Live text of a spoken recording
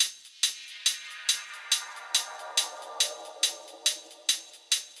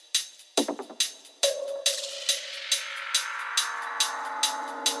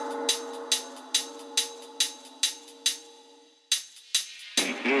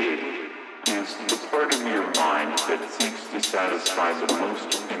is the part of your mind that seeks to satisfy the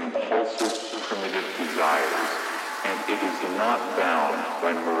most impulsive, primitive desires, and it is not bound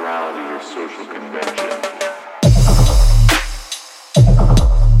by morality or social convention.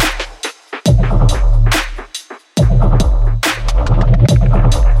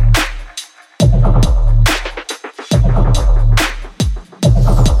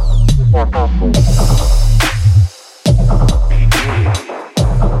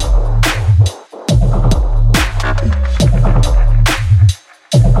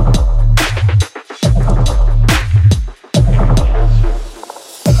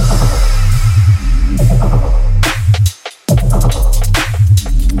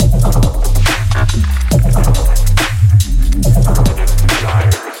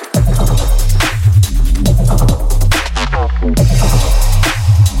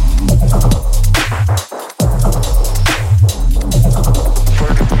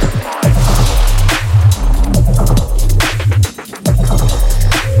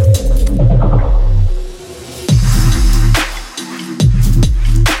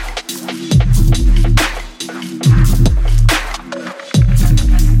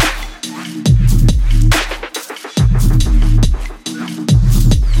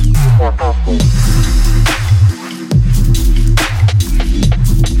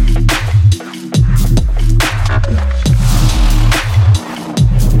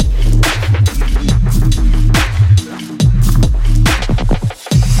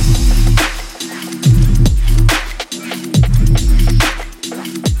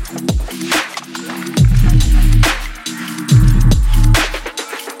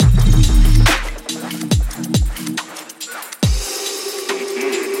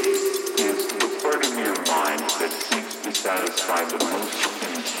 Satisfy the most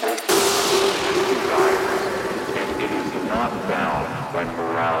impulsive desires, and it is not bound by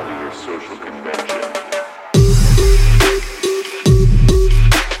morality or social convention.